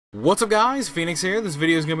What's up guys, Phoenix here. This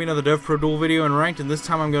video is going to be another DevPro duel video in Ranked, and this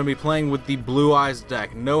time I'm going to be playing with the Blue Eyes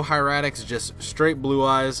deck. No Hieratics, just straight Blue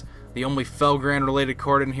Eyes. The only Felgrand related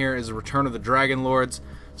card in here is Return of the Dragon Lords,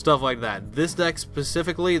 stuff like that. This deck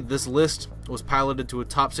specifically, this list was piloted to a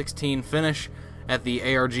top 16 finish at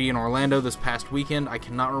the ARG in Orlando this past weekend. I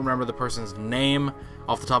cannot remember the person's name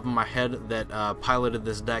off the top of my head that piloted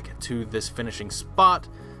this deck to this finishing spot,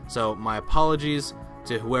 so my apologies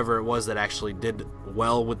to whoever it was that actually did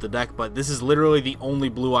well with the deck, but this is literally the only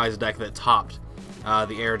Blue Eyes deck that topped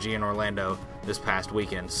the ARG in Orlando this past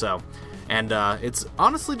weekend. So, and it's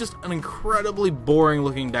honestly just an incredibly boring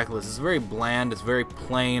looking deck list. It's very bland, it's very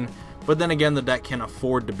plain, but then again the deck can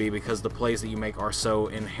afford to be because the plays that you make are so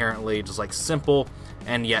inherently just like simple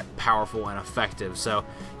and yet powerful and effective. So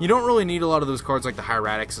you don't really need a lot of those cards like the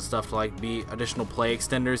Hieratics and stuff to like be additional play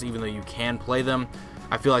extenders, even though you can play them.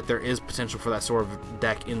 I feel like there is potential for that sort of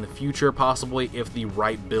deck in the future, possibly, if the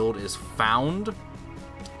right build is found.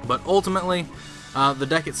 But ultimately, the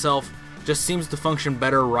deck itself just seems to function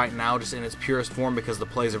better right now, just in its purest form, because the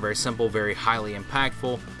plays are very simple, very highly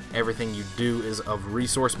impactful. Everything you do is of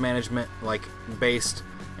resource management, like, based,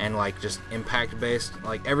 and, like, just impact-based.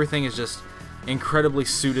 Like, everything is just incredibly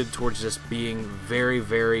suited towards just being very,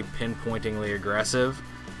 very pinpointingly aggressive,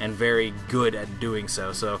 and very good at doing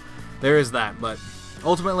so. So, there is that, but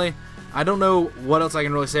ultimately, I don't know what else I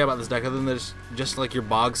can really say about this deck other than just like your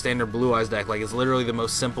bog standard Blue Eyes deck. Like, it's literally the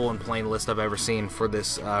most simple and plain list I've ever seen for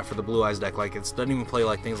this for the Blue Eyes deck. Like, it doesn't even play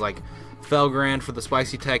like things like Felgrand for the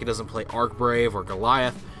spicy tech. It doesn't play Arcbrave or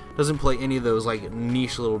Goliath. It doesn't play any of those like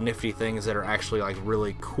niche little nifty things that are actually like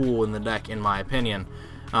really cool in the deck, in my opinion.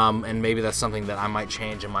 And maybe that's something that I might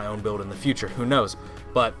change in my own build in the future. Who knows?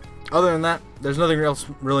 But other than that, there's nothing else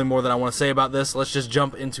really more that I want to say about this. Let's just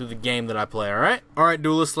jump into the game that I play, alright? Alright,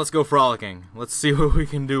 duelists, let's go frolicking. Let's see what we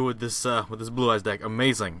can do with this Blue Eyes deck.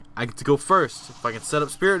 Amazing. I get to go first. If I can set up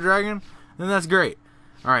Spirit Dragon, then that's great.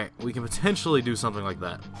 Alright, we can potentially do something like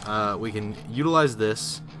that. We can utilize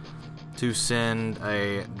this to send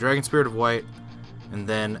a Dragon Spirit of White, and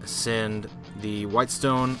then send the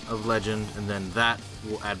Whitestone of Legend, and then that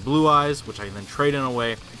will add Blue Eyes, which I can then trade in a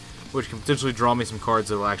way, which can potentially draw me some cards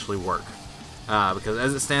that will actually work. Because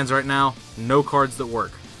as it stands right now, no cards that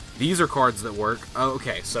work. These are cards that work.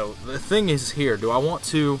 Okay, so the thing is here, do I want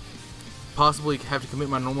to possibly have to commit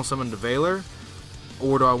my normal summon to Veiler,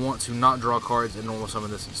 or do I want to not draw cards and normal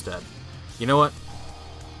summon this instead? You know what?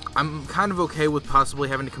 I'm kind of okay with possibly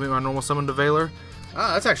having to commit my normal summon to Veiler.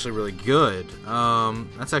 That's actually really good.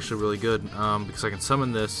 Because I can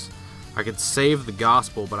summon this. I could save the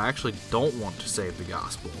Gospel, but I actually don't want to save the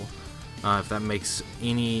Gospel. If that makes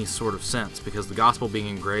any sort of sense, because the Gospel being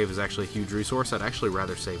engraved is actually a huge resource. I'd actually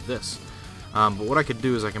rather save this. But what I could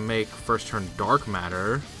do is I can make first turn Dark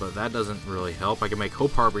Matter, but that doesn't really help. I can make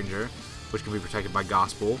Hope Harbinger, which can be protected by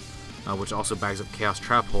Gospel, which also bags up Chaos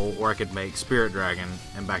Trap Hole, or I could make Spirit Dragon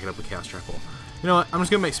and back it up with Chaos Trap Hole. You know what? I'm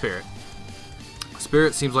just gonna make Spirit.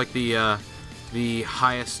 Spirit seems like the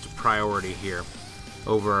highest priority here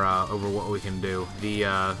over what we can do.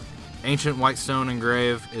 The Ancient Whitestone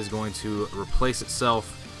Engrave is going to replace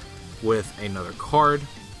itself with another card.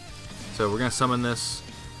 So we're going to summon this,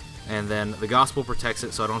 and then the Gospel protects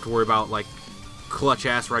it, so I don't have to worry about like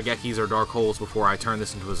clutch-ass Raigekis or Dark Holes before I turn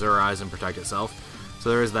this into Azure Eyes and protect itself. So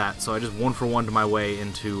there is that. So I just 1-for-1 to my way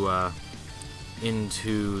into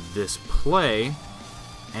this play,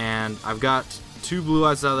 and I've got 2 Blue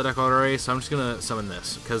Eyes out of the deck already, so I'm just going to summon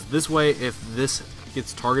this. Because this way, if this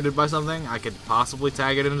gets targeted by something, I could possibly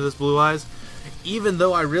tag it into this Blue Eyes, even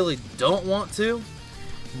though I really don't want to.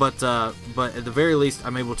 But at the very least,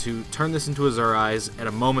 I'm able to turn this into Azure Eyes at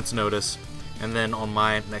a moment's notice, and then on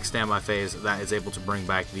my next standby phase, that is able to bring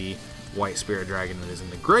back the White Spirit Dragon that is in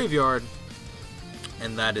the graveyard,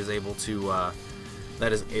 and that is able to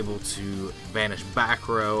banish back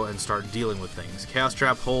row and start dealing with things. Chaos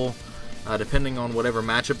Trap Hole, depending on whatever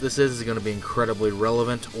matchup this is going to be incredibly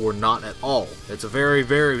relevant or not at all. It's a very,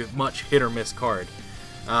 very much hit or miss card.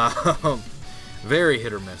 Very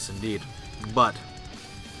hit or miss indeed. But,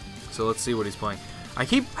 so let's see what he's playing. I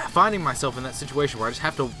keep finding myself in that situation where I just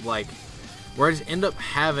have to, like, where I just end up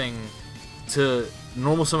having to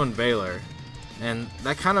normal summon Veiler, and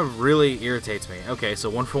that kind of really irritates me. Okay,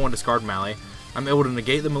 so 1-for-1 discard Mally. I'm able to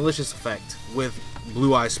negate the malicious effect with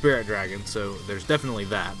Blue Eye Spirit Dragon, so there's definitely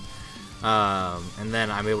that. And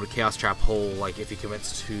then I'm able to Chaos Trap Hole, like if he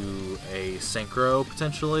commits to a Synchro,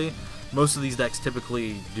 potentially. Most of these decks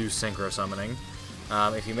typically do Synchro summoning.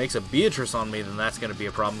 If he makes a Beatrice on me, then that's going to be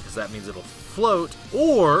a problem, because that means it'll float.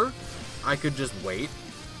 Or I could just wait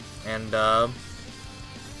and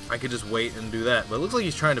I could just wait and do that. But it looks like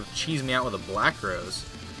he's trying to cheese me out with a Black Rose.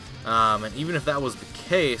 And even if that was the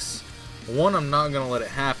case, 1, I'm not going to let it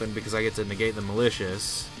happen because I get to negate the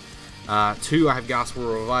malicious. 2, I have Gospel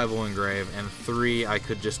Revival engraved, and 3, I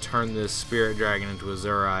could just turn this Spirit Dragon into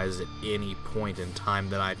Azure Eyes at any point in time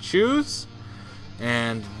that I choose,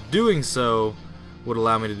 and doing so would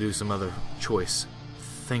allow me to do some other choice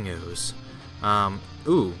thingos.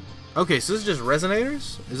 Ooh, okay, so this is just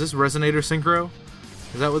Resonators? Is this Resonator Synchro?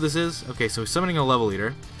 Is that what this is? Okay, so summoning a level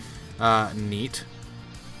leader. Neat.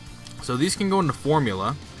 So these can go into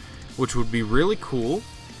Formula, which would be really cool,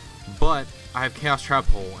 but I have Chaos Trap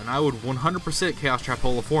Hole, and I would 100% Chaos Trap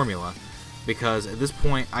Hole a Formula, because at this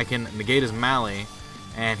point I can negate his Mally,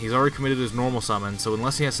 and he's already committed his normal summon, so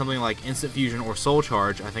unless he has something like Instant Fusion or Soul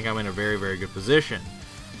Charge, I think I'm in a very, very good position,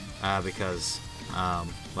 because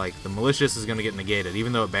like the Malicious is going to get negated.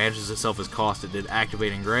 Even though it banishes itself as cost, it did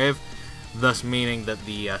Activate Engrave, thus meaning that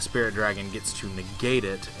the Spirit Dragon gets to negate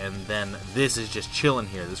it, and then this is just chilling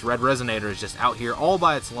here. This Red Resonator is just out here all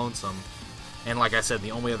by its lonesome. And like I said,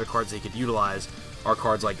 the only other cards he could utilize are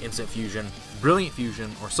cards like Instant Fusion, Brilliant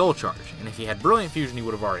Fusion, or Soul Charge. And if he had Brilliant Fusion, he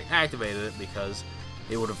would have already activated it because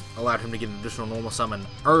it would have allowed him to get an additional normal summon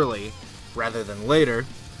early rather than later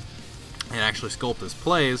and actually sculpt his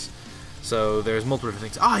plays. So there's multiple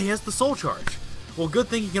different things. Ah, he has the Soul Charge. Well, good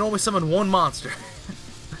thing he can only summon 1 monster.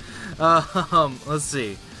 Let's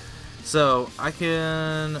see. So I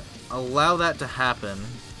can allow that to happen,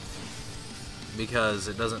 because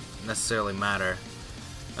it doesn't necessarily matter.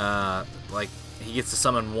 Like, he gets to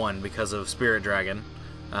summon 1 because of Spirit Dragon.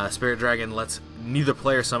 Spirit Dragon lets neither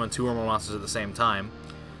player summon 2 or more monsters at the same time,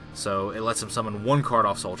 so it lets him summon 1 card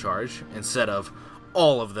off Soul Charge instead of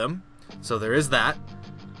all of them. So there is that.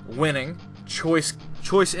 Winning. Choice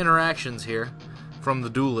interactions here from the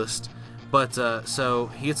duelist. But, so,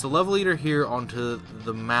 he gets the level leader here onto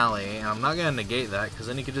the Mally, and I'm not going to negate that, because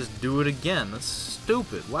then he could just do it again. That's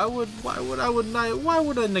stupid. Why would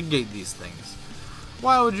I negate these things?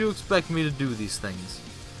 Why would you expect me to do these things?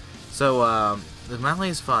 So, the Mally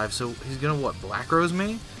is 5, so he's going to, what, Black Rose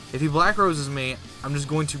me? If he Black Roses me, I'm just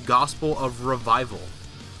going to Gospel of Revival.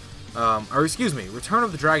 Or, excuse me, Return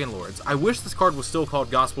of the Dragon Lords. I wish this card was still called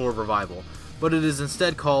Gospel of Revival, but it is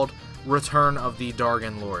instead called Return of the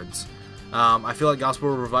Dargan Lords. I feel like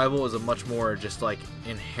Gospel of Revival is a much more just like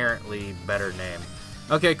inherently better name.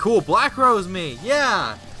 Okay, cool. Black Rose me.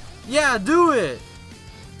 Yeah. Yeah, do it.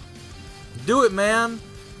 Do it, man.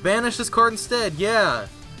 Banish this card instead. Yeah.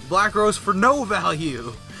 Black Rose for no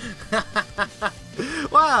value.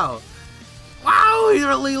 Wow. Wow, he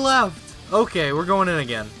really left. Okay, we're going in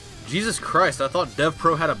again. Jesus Christ, I thought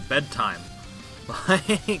DevPro had a bedtime.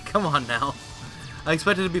 Like, come on now. I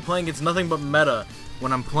expected to be playing against nothing but meta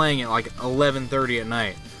when I'm playing at like 11:30 at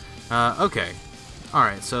night. Okay.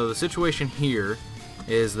 Alright, so the situation here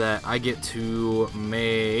is that I get to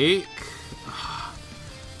make...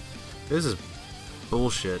 This is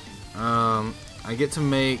bullshit. I get to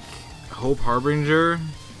make Hope Harbinger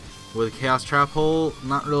with Chaos Trap Hole.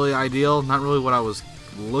 Not really ideal, not really what I was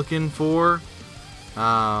looking for.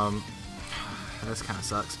 This kind of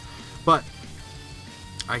sucks. But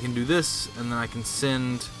I can do this, and then I can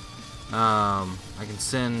send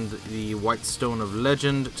the White Stone of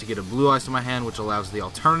Legend to get a Blue Eyes to my hand, which allows the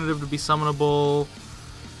alternative to be summonable.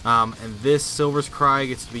 And this Silver's Cry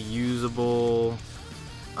gets to be usable.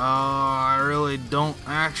 I really don't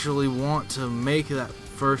actually want to make that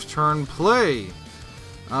first turn play.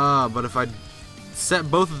 But if I set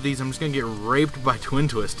both of these, I'm just going to get raped by Twin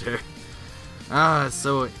Twister. It's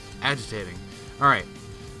so agitating. Alright,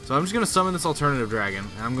 so I'm just going to summon this alternative dragon,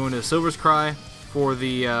 and I'm going to Silver's Cry for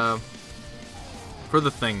the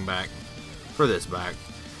thing back. For this back.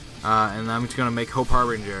 And I'm just going to make Hope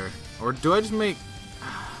Harbinger. Or do I just make...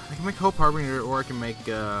 I can make Hope Harbinger, or I can make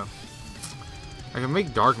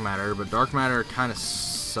Dark Matter, but Dark Matter kind of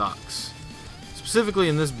sucks. Specifically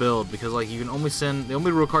in this build, because like you can only send... The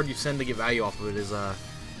only real card you send to get value off of it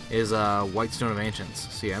is White Stone of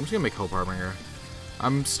Ancients. So yeah, I'm just going to make Hope Harbinger.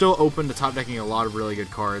 I'm still open to top decking a lot of really good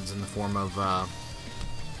cards in the form of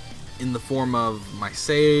my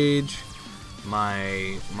Sage,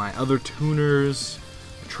 my other tuners.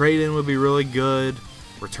 Trade-in would be really good.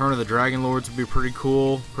 Return of the Dragon Lords would be pretty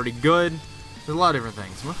cool, pretty good. There's a lot of different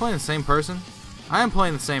things. Am I playing the same person? I am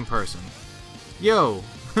playing the same person. Yo!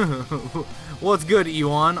 What's good,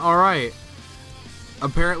 Ewan? Alright.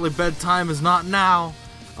 Apparently bedtime is not now.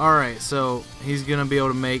 Alright, so he's gonna be able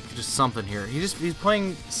to make just something here. He's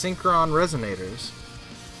playing Synchron Resonators.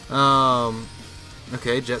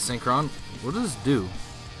 Okay, Jet Synchron. What does this do?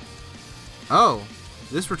 Oh,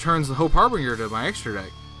 this returns the Hope Harbinger to my extra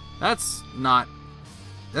deck. That's not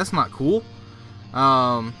cool.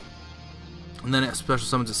 and then it special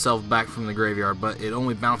summons itself back from the graveyard, but it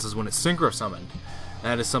only bounces when it's synchro summoned.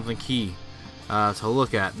 That is something key to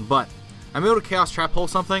look at. But I'm able to Chaos Trap Hole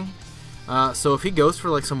something, so if he goes for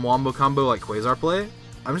like some wombo combo like Quasar play,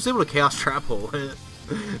 I'm just able to Chaos Trap Hole it.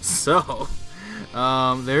 So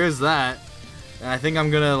there is that. And I think I'm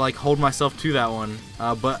gonna like hold myself to that one,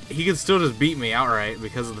 but he can still just beat me outright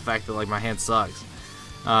because of the fact that like my hand sucks.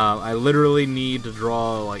 I literally need to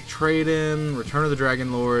draw like Trade In, Return of the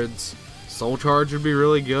Dragon Lords, Soul Charge would be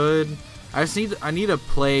really good. I need a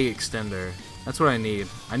play extender. That's what I need.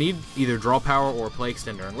 I need either draw power or play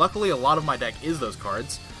extender, and luckily a lot of my deck is those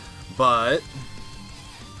cards. But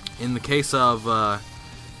in the case of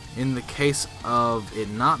it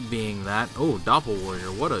not being that, oh, Doppel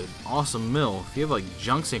Warrior, what an awesome mill. If you have like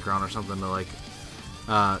Junk Synchron or something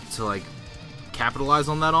to like capitalize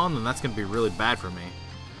on that then that's gonna be really bad for me.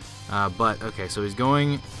 But okay, so he's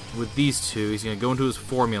going with these two. He's gonna go into his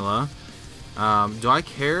formula. Do I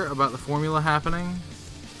care about the formula happening?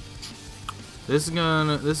 This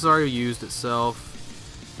is already used itself.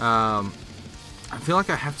 I feel like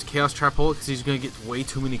I have to Chaos Trap Hole it because he's gonna get way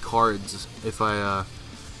too many cards if I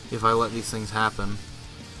let these things happen.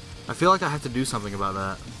 I feel like I have to do something about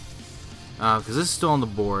that because this is still on the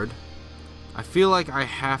board. I feel like I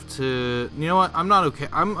have to. You know what? I'm not okay.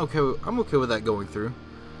 I'm okay with that going through.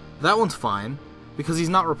 That one's fine because he's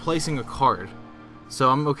not replacing a card,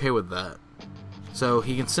 so I'm okay with that. So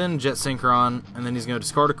he can send Jet Synchron, and then he's going to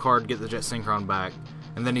discard a card, get the Jet Synchron back,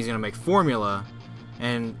 and then he's going to make Formula,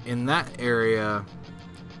 and in that area,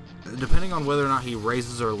 depending on whether or not he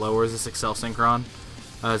raises or lowers this Excel Synchron,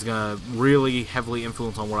 is going to really heavily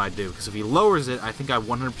influence on what I do, because if he lowers it, I think I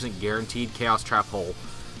 100% guaranteed Chaos Trap Hole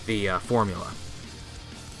the Formula,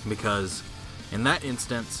 because in that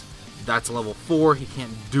instance, that's level 4, he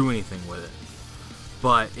can't do anything with it.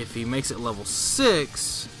 But if he makes it level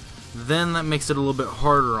 6, then that makes it a little bit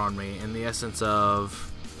harder on me in the essence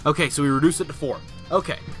of... Okay, so we reduce it to 4.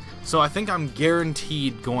 Okay, so I think I'm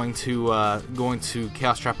guaranteed going to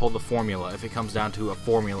Chaos Trap Hole the Formula if it comes down to a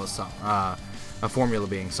formula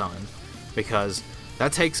being summoned, because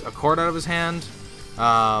that takes a card out of his hand.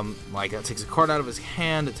 That takes a card out of his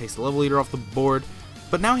hand. It takes the level leader off the board.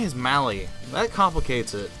 But now he has Mally. That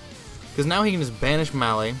complicates it, because now he can just banish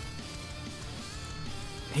Mally.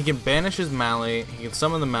 He can banish his Mally, he can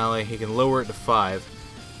summon the Mally, he can lower it to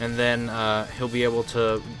 5, and then he'll be able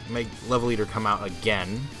to make Level Leader come out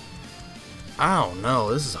again. I don't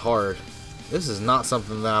know, this is hard. This is not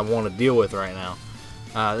something that I want to deal with right now.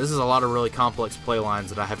 This is a lot of really complex play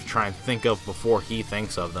lines that I have to try and think of before he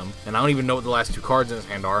thinks of them. And I don't even know what the last 2 cards in his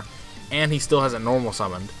hand are, and he still hasn't normal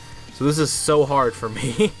summoned. So this is so hard for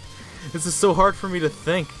me. This is so hard for me to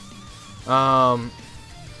think.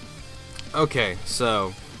 Okay,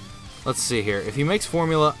 so let's see here. If he makes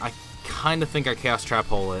Formula, I kind of think I Chaos Trap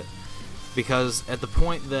Hole it, because at the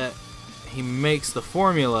point that he makes the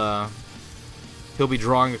Formula, he'll be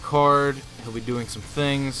drawing a card, he'll be doing some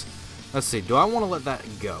things. Let's see, do I want to let that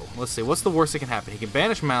go? Let's see, what's the worst that can happen? He can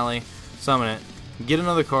banish Mally, summon it, get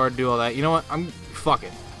another card, do all that. You know what? Fuck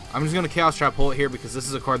it. I'm just going to Chaos Trap Hole it here because this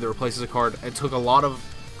is a card that replaces a card. It took a lot of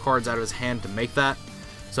cards out of his hand to make that.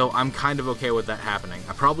 So I'm kind of okay with that happening.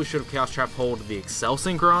 I probably should have Chaos Trap Holed the Excel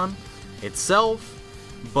Synchron itself,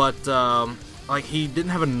 but like he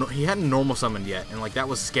hadn't normal summoned yet, and like that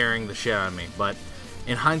was scaring the shit out of me. But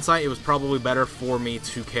in hindsight, it was probably better for me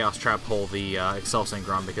to Chaos Trap Hole the Excel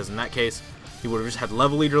Synchron, because in that case, he would have just had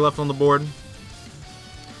Level Leader left on the board.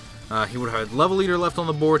 He would have had Level Leader left on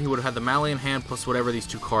the board. He would have had the Mally in hand plus whatever these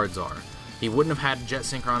 2 cards are. He wouldn't have had Jet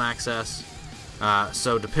Synchron access.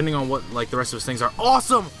 So depending on what like the rest of his things are,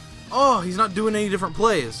 awesome! Oh, he's not doing any different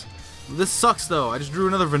plays. This sucks though. I just drew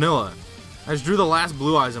another vanilla. I just drew the last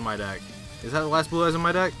Blue Eyes in my deck. Is that the last Blue Eyes in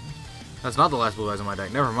my deck? That's not the last Blue Eyes in my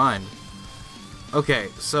deck. Never mind. Okay,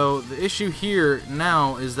 so the issue here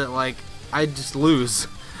now is that like I just lose.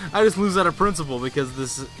 I just lose out of principle because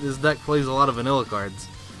this deck plays a lot of vanilla cards.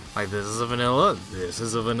 Like this is a vanilla, this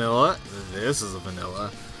is a vanilla, this is a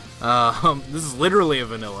vanilla. This is literally a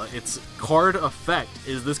vanilla. Its card effect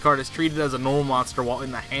is this card is treated as a normal monster while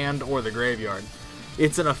in the hand or the graveyard.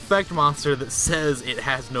 It's an effect monster that says it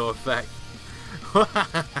has no effect.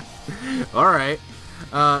 Alright.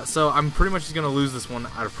 So I'm pretty much just going to lose this one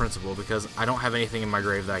out of principle because I don't have anything in my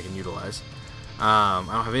grave that I can utilize. I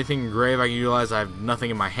don't have anything in grave I can utilize. I have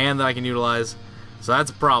nothing in my hand that I can utilize. So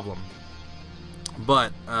that's a problem.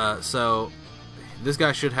 But, so this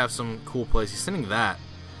guy should have some cool plays. He's sending that.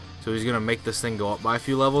 So he's going to make this thing go up by a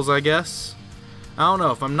few levels, I guess. I don't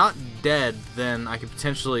know. If I'm not dead, then I could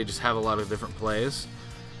potentially just have a lot of different plays.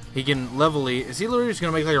 He can level E. Is he literally just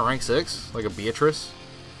going to make like a rank 6? Like a Beatrice?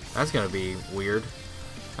 That's gonna be weird.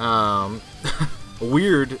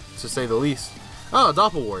 Weird to say the least. Oh,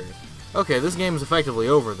 Doppel warrior. Okay, this game is effectively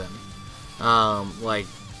over then. Like,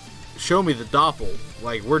 show me the Doppel.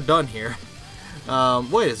 Like, we're done here.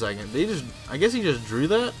 Wait a second. I guess he just drew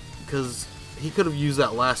that? Because he could have used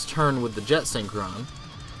that last turn with the jet synchron.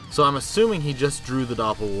 So I'm assuming he just drew the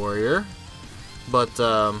Doppel warrior. But,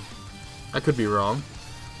 I could be wrong.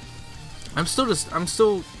 I'm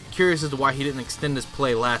still curious as to why he didn't extend his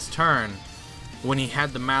play last turn when he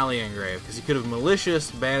had the Mali engraved, because he could have malicious,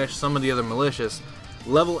 banished some of the other malicious,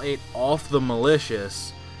 level 8 off the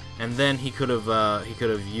malicious, and then he could have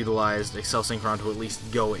utilized Excel Synchron to at least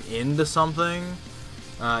go into something.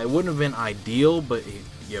 It wouldn't have been ideal, but it,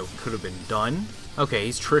 could have been done. Okay,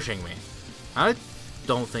 he's trishing me. I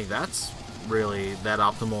don't think that's really that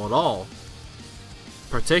optimal at all,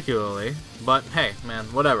 particularly. But hey, man,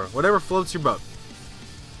 whatever floats your boat,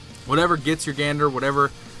 whatever gets your gander, whatever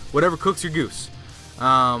cooks your goose.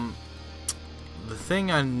 The thing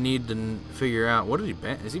I need to figure out, what did he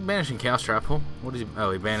ban? Is he banishing Chaos Trap Hole? What is he? Oh,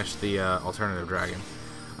 he banished the alternative dragon.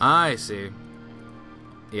 I see.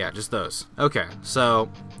 Yeah, just those. Okay, so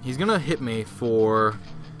he's gonna hit me for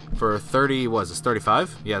 30. What is this?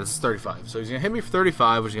 35? Yeah, this is 35. So he's gonna hit me for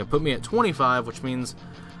 35, which is gonna put me at 25, which means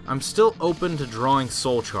I'm still open to drawing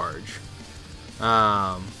Soul Charge.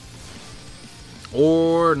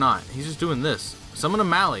 Or not. He's just doing this. Summon a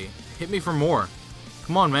Mali. Hit me for more.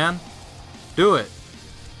 Come on, man. Do it.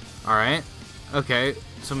 Alright. Okay.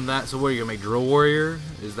 Some of that. So what are you gonna make? Drill Warrior?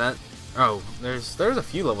 Is that... Oh, there's a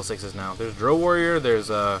few level 6s now. There's Drill Warrior. There's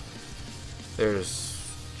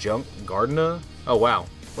Junk Gardener. Oh, wow.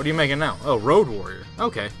 What are you making now? Oh, Road Warrior.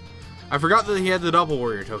 Okay. I forgot that he had the Doppel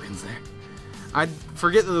Warrior tokens there. I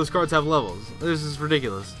forget that those cards have levels. This is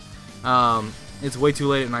ridiculous. It's way too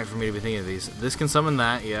late at night for me to be thinking of these. This can summon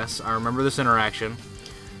that, yes. I remember this interaction.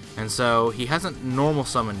 And so he hasn't normal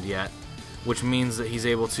summoned yet, which means that he's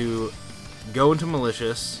able to go into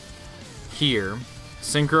Malicious here,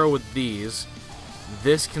 synchro with these.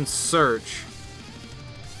 This can search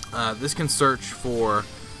for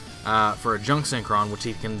a Junk Synchron, which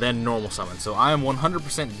he can then normal summon. So I am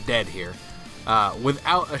 100% dead here,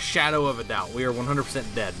 without a shadow of a doubt. We are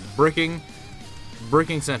 100% dead.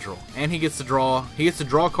 Bricking Central, and he gets to draw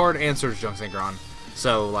a card and search Junk Synchron.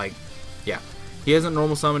 So like, yeah, he hasn't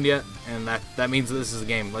normal summoned yet, and that means that this is a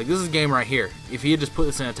game. Like, this is a game right here. If he had just put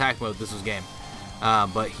this in attack mode, this was game.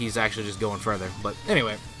 But he's actually just going further. But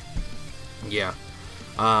anyway, yeah,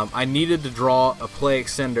 I needed to draw a play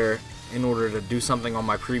extender in order to do something on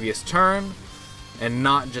my previous turn, and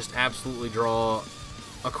not just absolutely draw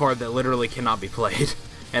a card that literally cannot be played.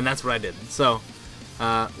 And that's what I did. So,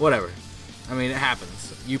 whatever. I mean, it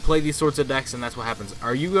happens. You play these sorts of decks, and that's what happens.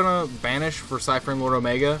 Are you gonna banish for Cyframe Lord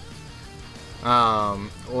Omega?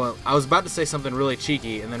 Well, I was about to say something really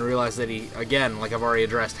cheeky, and then realized that he, again, like I've already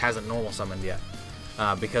addressed, hasn't normal summoned yet.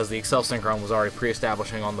 Because the Excel Synchron was already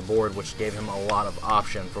pre-establishing on the board, which gave him a lot of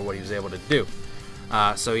option for what he was able to do.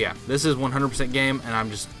 So yeah, this is 100% game,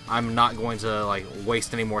 and I'm not going to like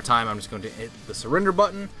waste any more time. I'm just going to hit the surrender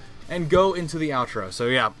button and go into the outro. So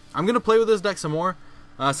yeah, I'm gonna play with this deck some more.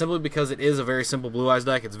 Simply because it is a very simple Blue Eyes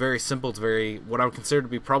deck. It's very simple. It's very, what I would consider to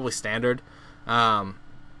be probably standard.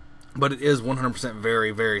 But it is 100%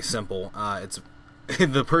 very, very simple. It's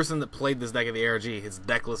the person that played this deck at the ARG, his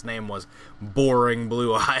deck list name was Boring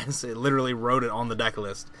Blue Eyes. It literally wrote it on the deck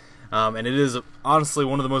list. And it is honestly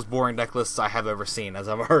one of the most boring deck lists I have ever seen, as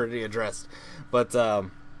I've already addressed. But, I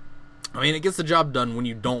mean, it gets the job done when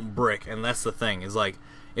you don't brick, and that's the thing. Is like,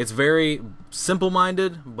 it's very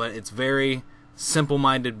simple-minded, but it's very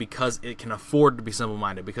simple-minded because it can afford to be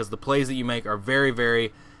simple-minded, because the plays that you make are very,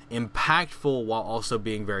 very impactful while also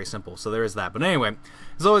being very simple. So there is that. But anyway,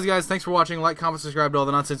 as always, guys, thanks for watching. Like, comment, subscribe to all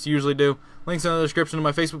the nonsense you usually do. Links in the description of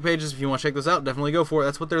my Facebook pages. If you want to check this out, definitely go for it.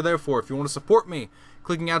 That's what they're there for. If you want to support me,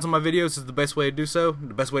 clicking ads on my videos is the best way to do so.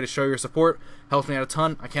 The best way to show your support. Helps me out a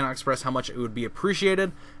ton. I cannot express how much it would be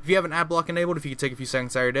appreciated. If you have an ad block enabled, if you could take a few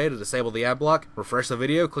seconds out of your day to disable the ad block, refresh the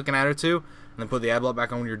video, click an ad or two, and then put the ad block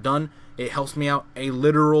back on when you're done, it helps me out a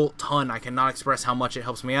literal ton. I cannot express how much it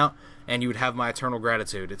helps me out, and you would have my eternal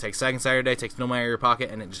gratitude. It takes seconds out of your day, takes no money out of your pocket,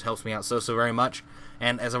 and it just helps me out so very much.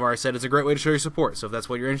 And as I've already said, it's a great way to show your support. So if that's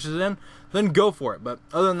what you're interested in, then go for it. But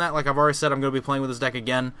other than that, like I've already said, I'm going to be playing with this deck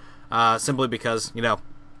again, simply because, you know,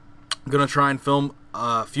 I'm going to try and film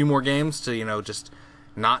a few more games to, you know, just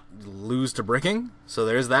not lose to bricking. So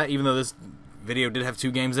there's that, even though this video did have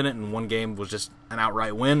 2 games in it, and one game was just an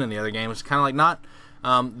outright win, and the other game was kind of like not.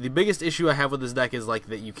 The biggest issue I have with this deck is like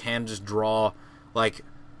that you can just draw like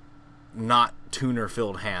not tuner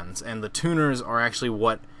filled hands, and the tuners are actually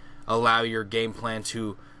what allow your game plan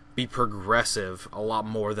to be progressive a lot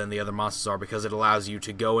more than the other monsters are, because it allows you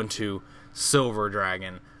to go into Silver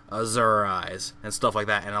Dragon, Azure Eyes, and stuff like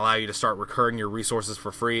that, and allow you to start recurring your resources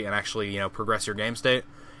for free and actually, progress your game state.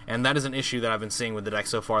 And that is an issue that I've been seeing with the deck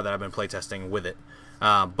so far that I've been playtesting with it.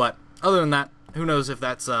 But other than that, who knows if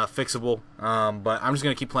that's fixable. But I'm just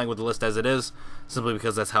going to keep playing with the list as it is, simply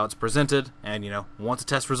because that's how it's presented, and, want to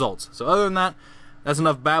test results. So other than that, that's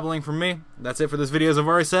enough babbling from me. That's it for this video, as I've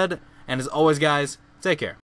already said. And as always, guys, take care.